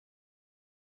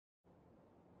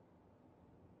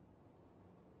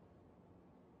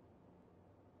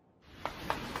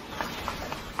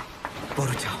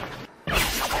Boruto.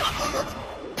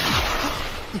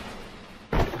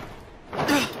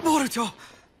 Boruto!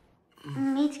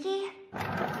 Mitsuki?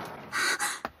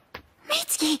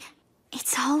 Mitsuki!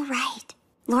 It's all right.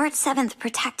 Lord Seventh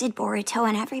protected Boruto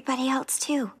and everybody else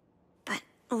too. But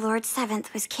Lord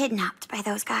Seventh was kidnapped by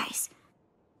those guys.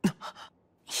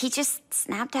 He just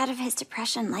snapped out of his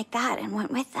depression like that and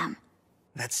went with them.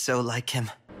 That's so like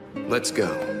him. Let's go.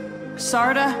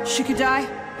 Sarada, Shikadai,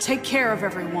 take care of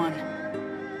everyone.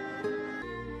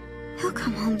 He'll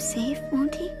come home safe,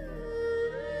 won't he?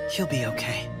 He'll be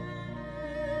okay.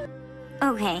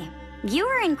 Okay. You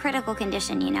are in critical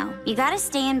condition, you know. You gotta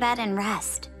stay in bed and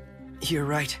rest. You're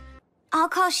right. I'll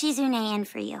call Shizune in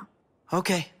for you.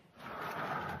 Okay.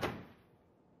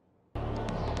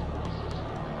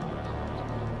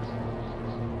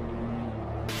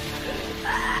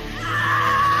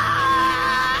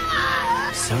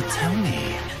 So tell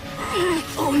me.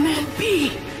 Oh, man,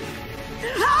 B!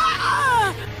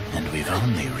 And we've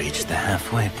only reached the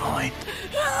halfway point.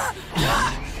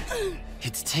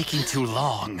 It's taking too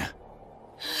long.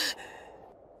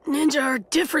 Ninja are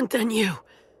different than you.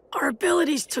 Our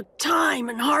abilities took time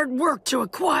and hard work to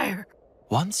acquire.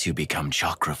 Once you become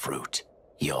chakra fruit,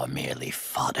 you're merely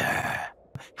fodder.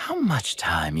 How much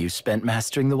time you spent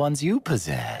mastering the ones you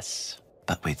possess?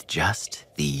 But with just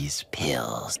these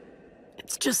pills.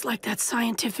 It's just like that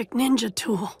scientific ninja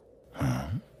tool. Huh?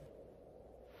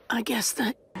 I guess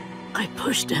that I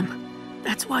pushed him.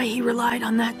 That's why he relied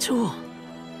on that tool.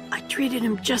 I treated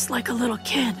him just like a little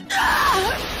kid.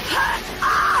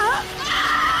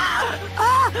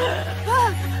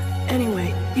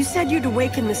 Anyway, you said you'd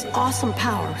awaken this awesome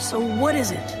power, so what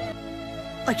is it?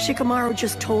 Like Shikamaru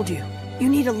just told you, you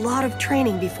need a lot of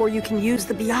training before you can use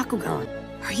the Byakugan.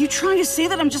 Are you trying to say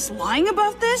that I'm just lying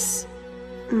about this?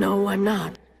 No, I'm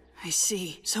not. I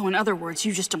see. So in other words,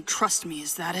 you just don't trust me,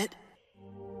 is that it?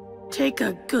 Take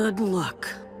a good look.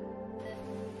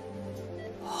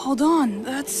 Hold on,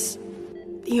 that's...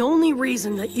 The only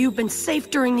reason that you've been safe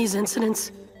during these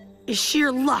incidents is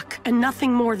sheer luck and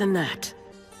nothing more than that.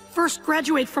 First,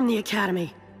 graduate from the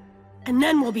academy, and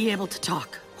then we'll be able to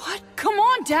talk. What? Come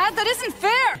on, Dad, that isn't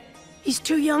fair! He's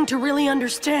too young to really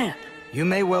understand. You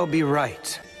may well be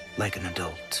right, like an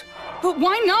adult. But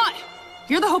why not?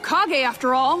 You're the Hokage,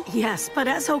 after all. Yes, but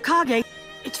as Hokage,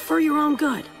 it's for your own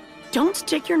good. Don't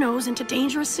stick your nose into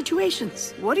dangerous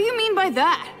situations. What do you mean by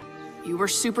that? You were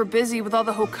super busy with all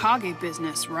the Hokage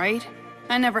business, right?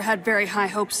 I never had very high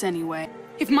hopes anyway.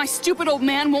 If my stupid old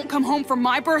man won't come home for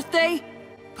my birthday...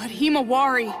 But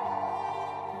Himawari...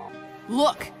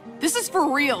 Look, this is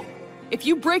for real. If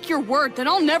you break your word, then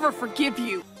I'll never forgive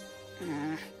you.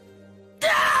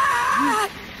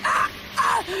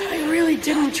 I really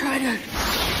didn't try to...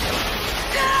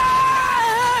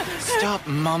 Stop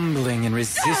mumbling and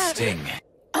resisting.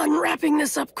 Unwrapping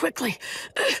this up quickly,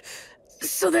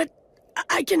 so that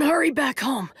I can hurry back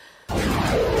home.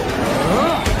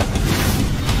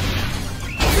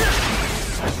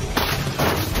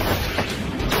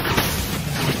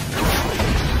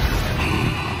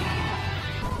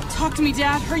 Talk to me,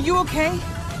 Dad. Are you okay?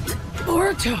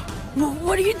 Boruto,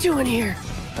 what are you doing here?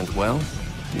 And well,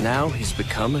 now he's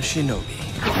become a shinobi.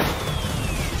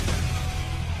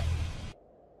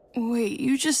 Wait,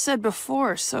 you just said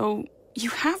before, so you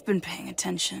have been paying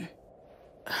attention.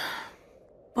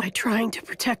 By trying to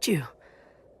protect you,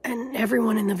 and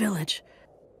everyone in the village.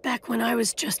 Back when I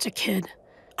was just a kid,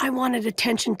 I wanted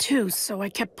attention too, so I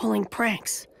kept pulling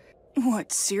pranks.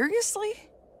 What, seriously?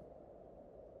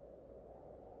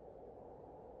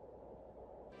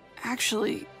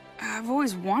 Actually, I've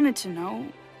always wanted to know,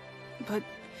 but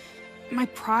my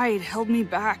pride held me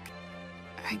back.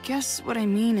 I guess what I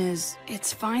mean is,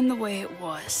 it's fine the way it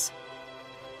was.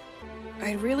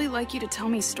 I'd really like you to tell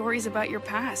me stories about your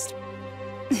past.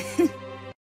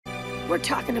 We're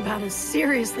talking about a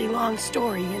seriously long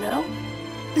story, you know?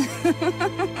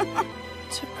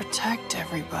 To protect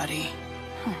everybody.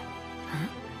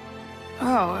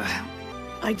 Oh.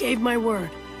 I gave my word.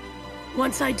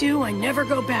 Once I do, I never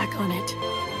go back on it.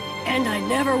 And I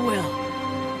never will.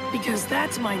 Because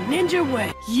that's my ninja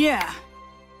way. Yeah.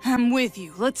 I'm with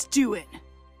you. Let's do it.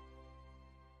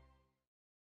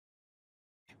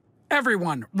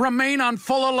 Everyone, remain on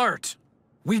full alert.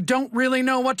 We don't really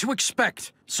know what to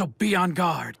expect, so be on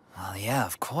guard. Well, yeah,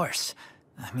 of course.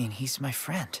 I mean, he's my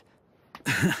friend.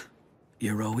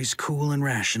 You're always cool and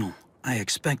rational. I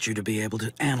expect you to be able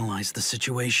to analyze the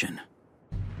situation.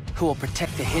 Who will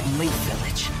protect the Hidden Leaf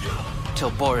Village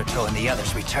till Boruto and the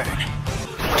others return.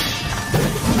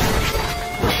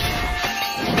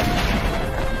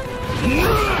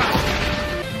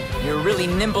 You're really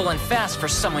nimble and fast for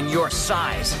someone your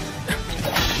size.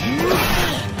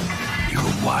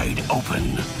 You're wide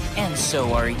open. And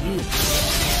so are you.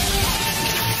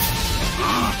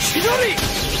 Chidori!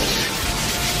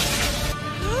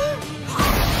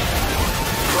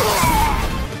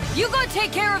 You go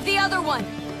take care of the other one!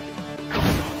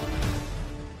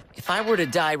 If I were to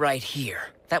die right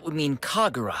here, that would mean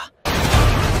Kagura.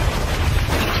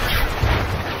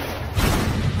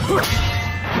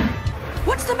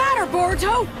 What's the matter,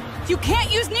 Boruto? You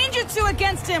can't use ninjutsu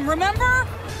against him, remember?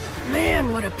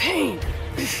 Man, what a pain.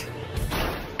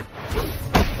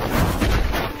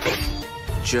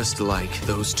 Just like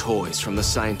those toys from the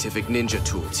Scientific Ninja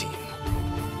Tool team.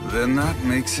 Then that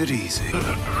makes it easy.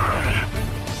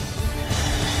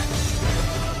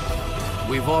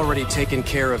 We've already taken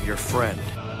care of your friend.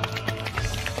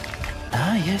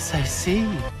 Ah, yes, I see.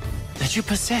 That you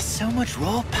possess so much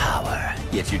raw power,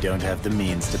 yet you don't have the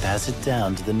means to pass it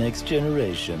down to the next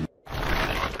generation.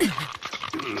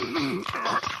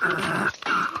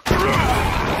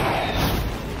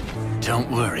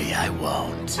 Don't worry, I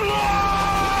won't.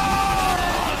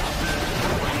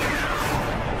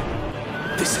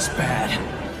 This is bad.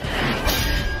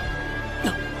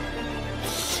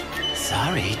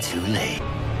 Sorry, too late.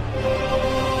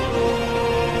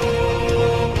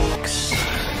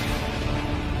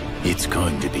 It's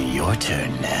going to be your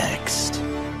turn next.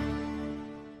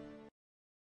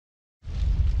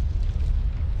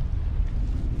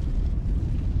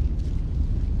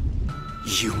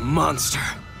 You monster!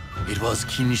 It was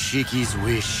Kinshiki's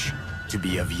wish to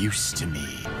be of use to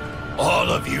me. All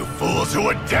of you fools who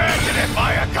would dare to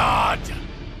defy a god!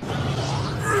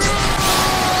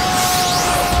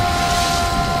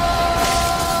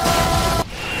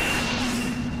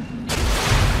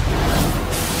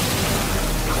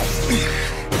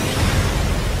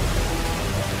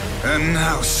 And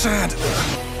now, sad.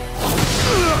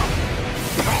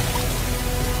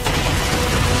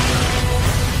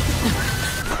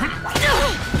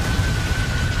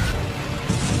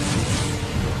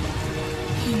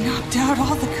 He knocked out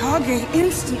all the Kage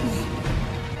instantly.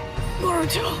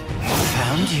 Naruto!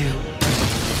 Found you.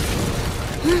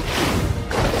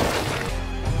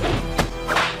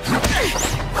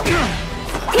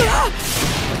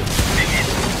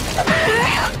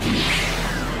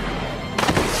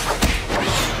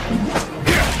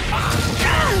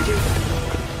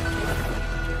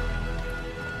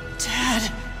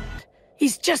 Dad.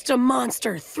 He's just a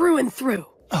monster through and through.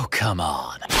 Oh, come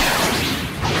on.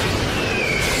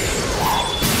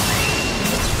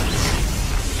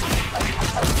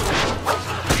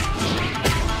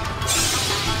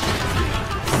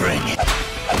 Bring it.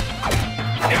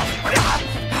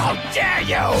 How dare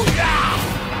you!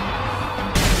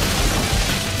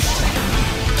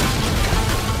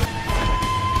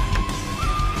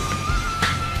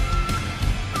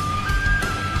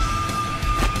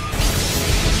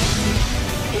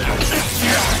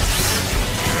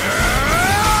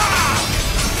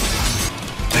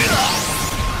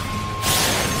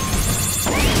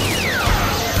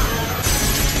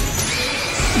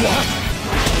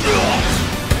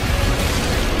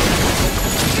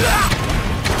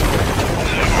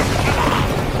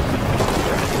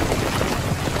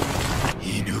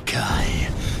 Inukai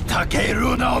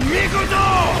Takeru no Mikoto!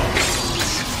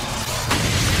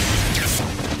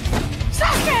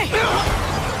 Sasuke!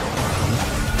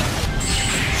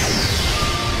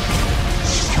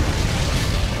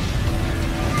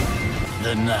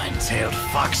 The nine-tailed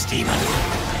fox demon.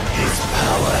 His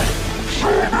power.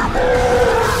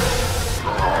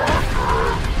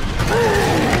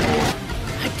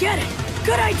 I get it.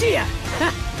 Good idea.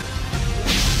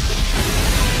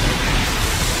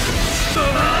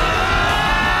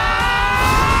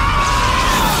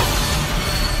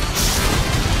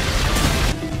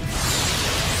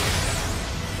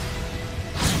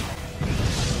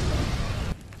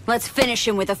 Let's finish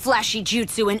him with a flashy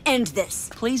jutsu and end this.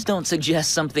 Please don't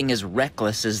suggest something as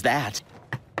reckless as that.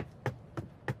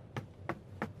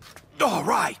 All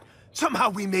right. Somehow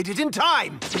we made it in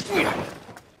time.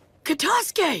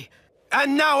 Katasuke!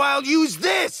 And now I'll use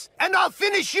this, and I'll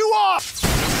finish you off!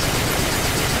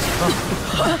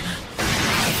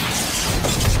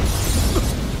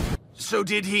 So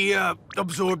did he,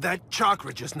 absorb that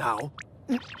chakra just now?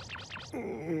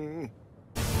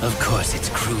 Of course, it's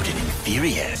crude and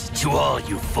inferior to all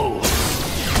you fools.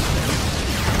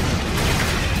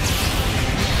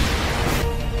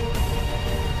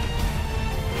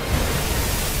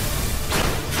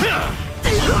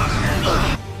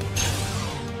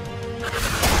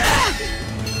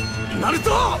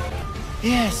 Naruto!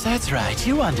 Yes, that's right.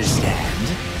 You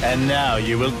understand. And now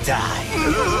you will die.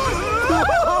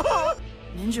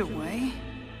 Ninja way?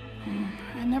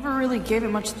 I never really gave it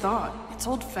much thought. It's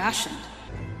old-fashioned.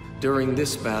 During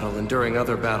this battle and during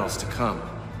other battles to come,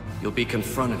 you'll be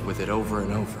confronted with it over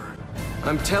and over.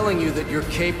 I'm telling you that you're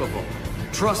capable.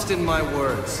 Trust in my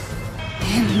words.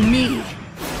 And me.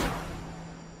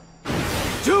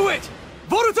 Do it!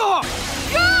 Boruto!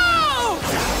 Go!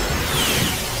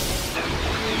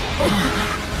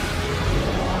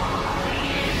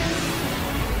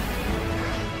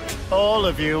 All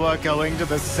of you are going to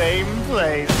the same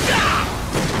place.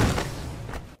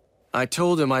 I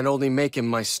told him I'd only make him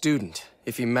my student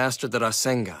if he mastered the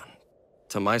Rasengan.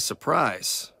 To my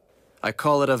surprise, I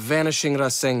call it a vanishing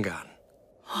Rasengan.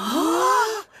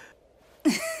 Huh?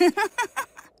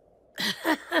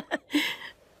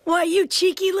 Why, you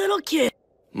cheeky little kid.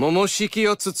 Momoshiki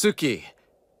Otsutsuki.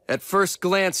 At first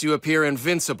glance, you appear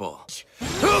invincible.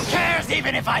 Who cares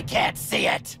even if I can't see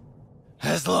it?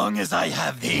 As long as I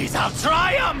have these, I'll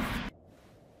triumph!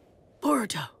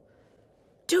 Boruto,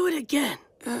 do it again.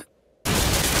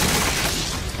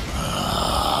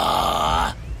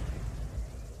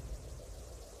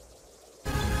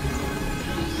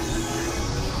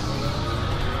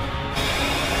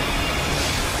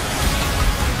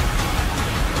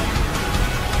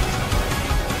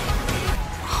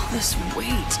 All this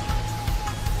weight.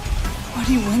 What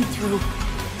he went through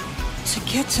to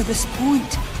get to this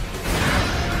point.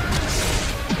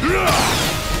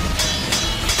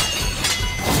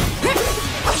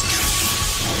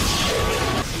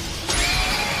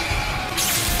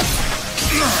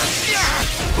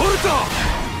 Boruto!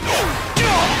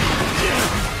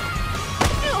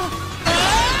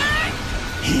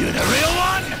 You the real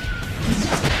one?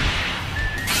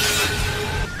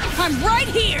 I'm right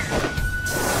here!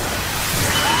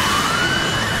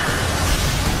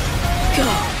 Go.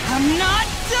 I'm not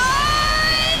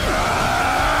done!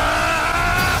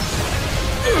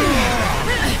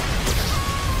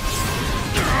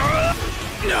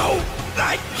 No!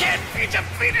 I can't be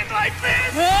defeated like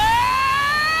this!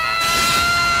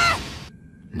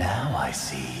 Now I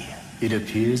see. It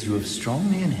appears you have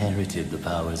strongly inherited the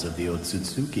powers of the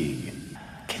Otsutsuki.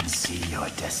 Can see your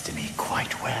destiny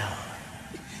quite well.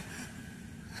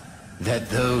 That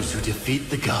those who defeat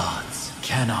the gods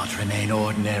cannot remain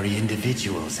ordinary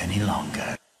individuals any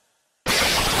longer.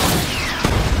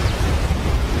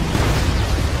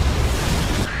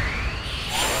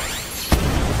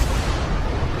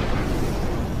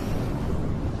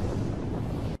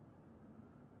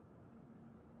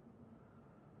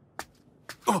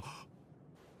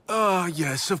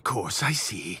 Yes, of course, I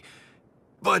see.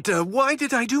 But, why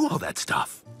did I do all that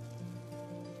stuff?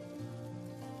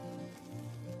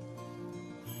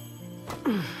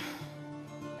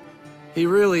 He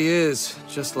really is,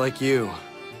 just like you.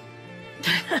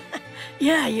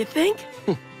 Yeah, you think?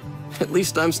 At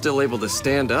least I'm still able to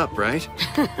stand up, right?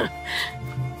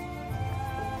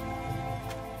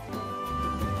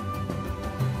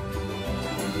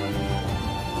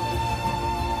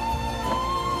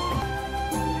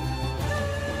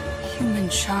 Human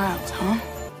child, huh?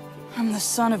 I'm the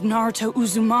son of Naruto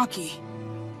Uzumaki.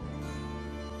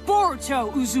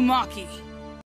 Boruto Uzumaki!